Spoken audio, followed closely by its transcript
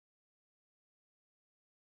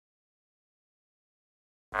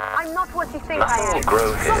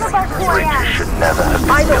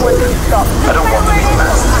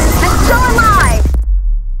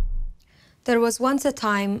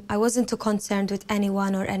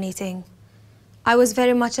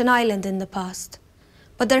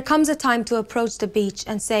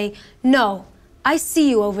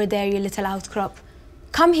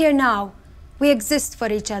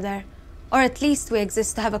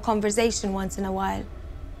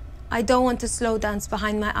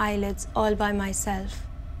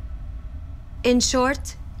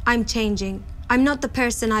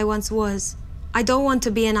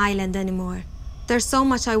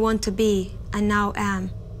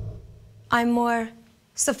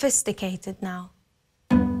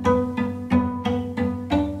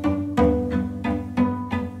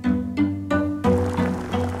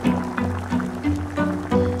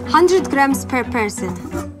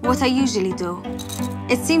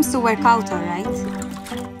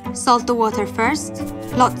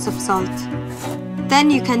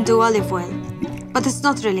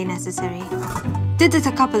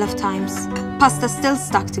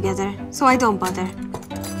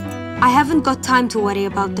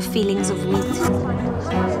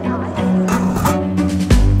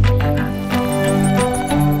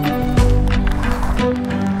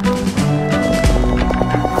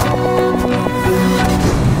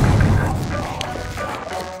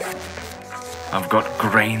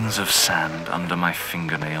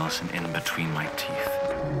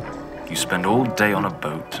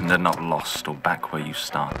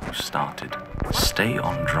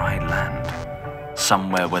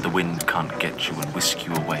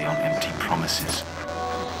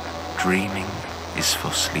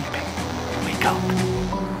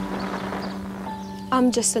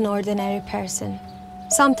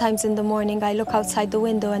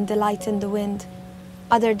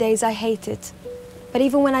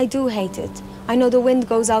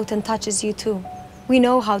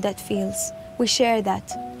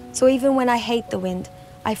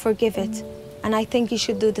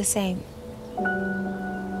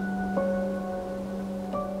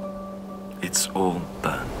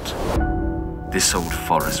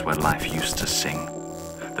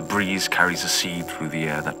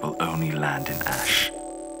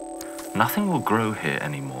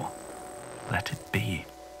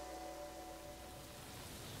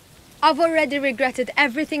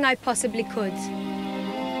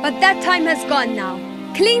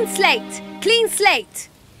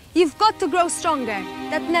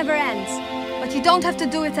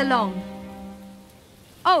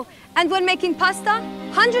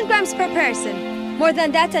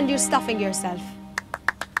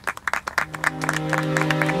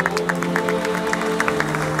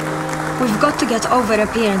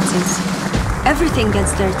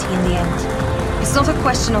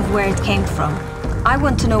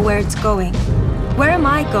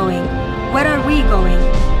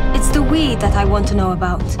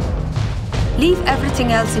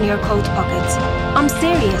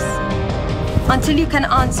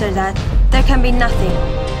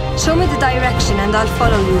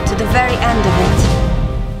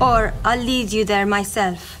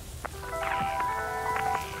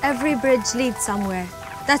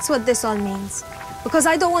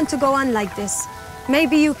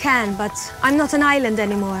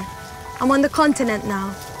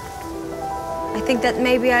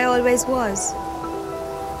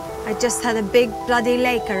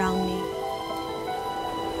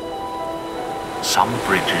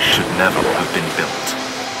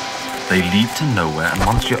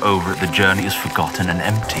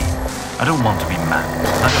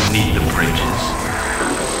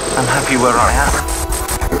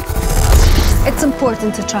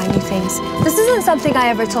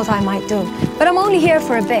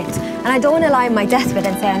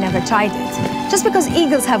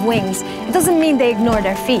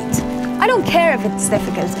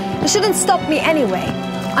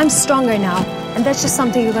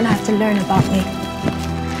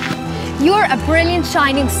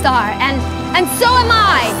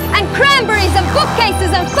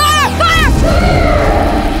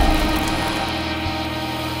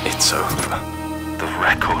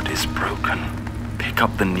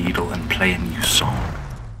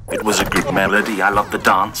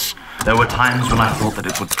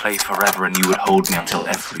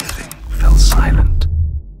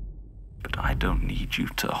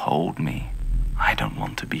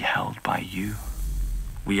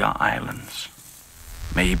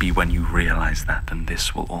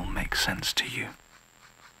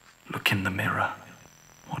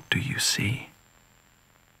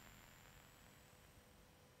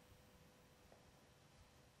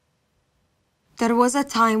There was a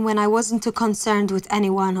time when I wasn't too concerned with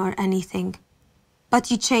anyone or anything. But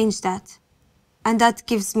you changed that. And that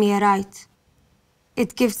gives me a right.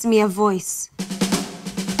 It gives me a voice.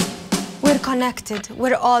 We're connected.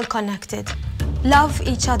 We're all connected. Love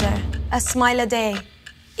each other. A smile a day.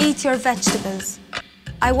 Eat your vegetables.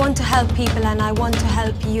 I want to help people and I want to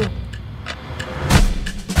help you.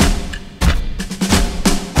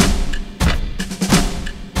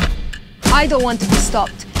 I don't want to be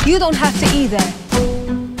stopped. You don't have to either.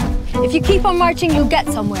 If you keep on marching, you'll get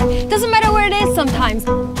somewhere. Doesn't matter where it is sometimes.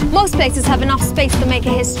 Most places have enough space to make a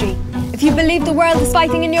history. If you believe the world is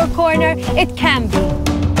fighting in your corner, it can be.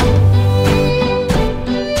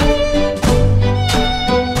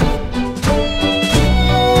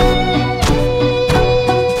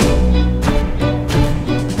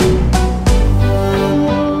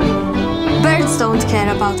 Birds don't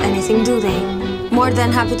care about anything, do they? More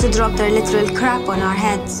than happy to drop their literal crap on our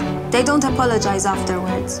heads. They don't apologize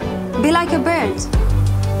afterwards. Be like a bird.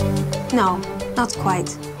 No, not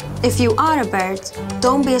quite. If you are a bird,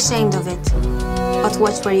 don't be ashamed of it. But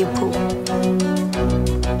watch where you poo.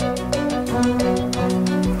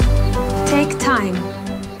 Take time.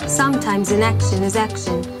 Sometimes inaction is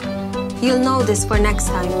action. You'll know this for next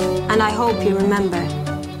time, and I hope you remember.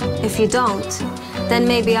 If you don't, then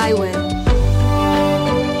maybe I will.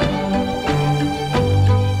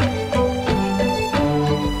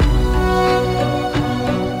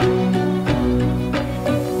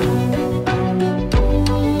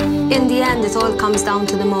 In the end, it all comes down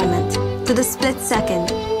to the moment, to the split second.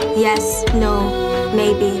 Yes, no,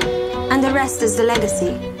 maybe, and the rest is the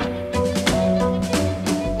legacy.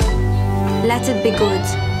 Let it be good.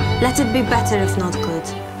 Let it be better if not good.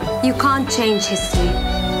 You can't change history,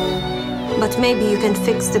 but maybe you can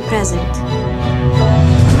fix the present.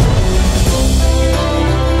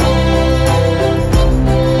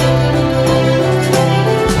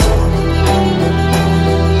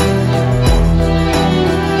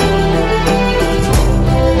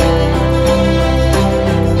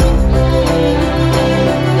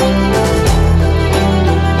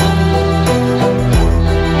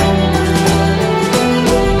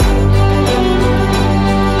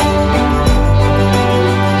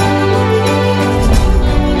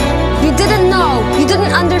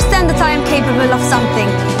 Of something.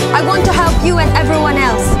 I want to help you and everyone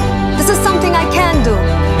else. This is something I can do.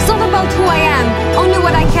 It's not about who I am, only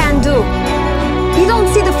what I can do. You don't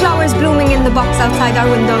see the flowers blooming in the box outside our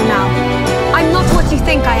window now. I'm not what you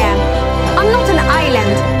think I am. I'm not an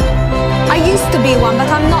island. I used to be one, but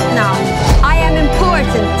I'm not now. I am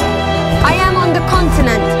important. I am on the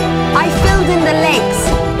continent. I filled in the lakes.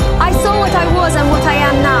 I saw what I was and what I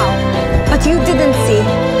am now. But you didn't see.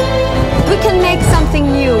 We can make something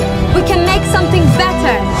new. We can make something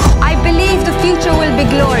better. I believe the future will be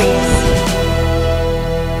glorious.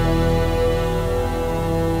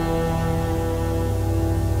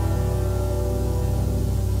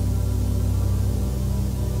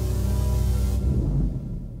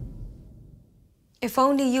 If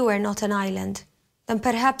only you were not an island, then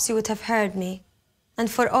perhaps you would have heard me. And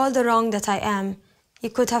for all the wrong that I am, you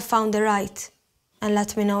could have found the right and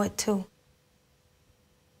let me know it too.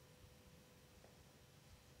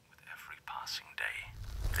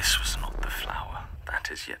 This was not the flower that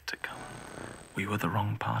is yet to come. We were the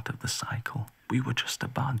wrong part of the cycle. We were just a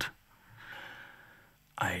bud.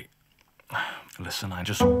 Listen, I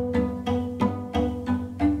just...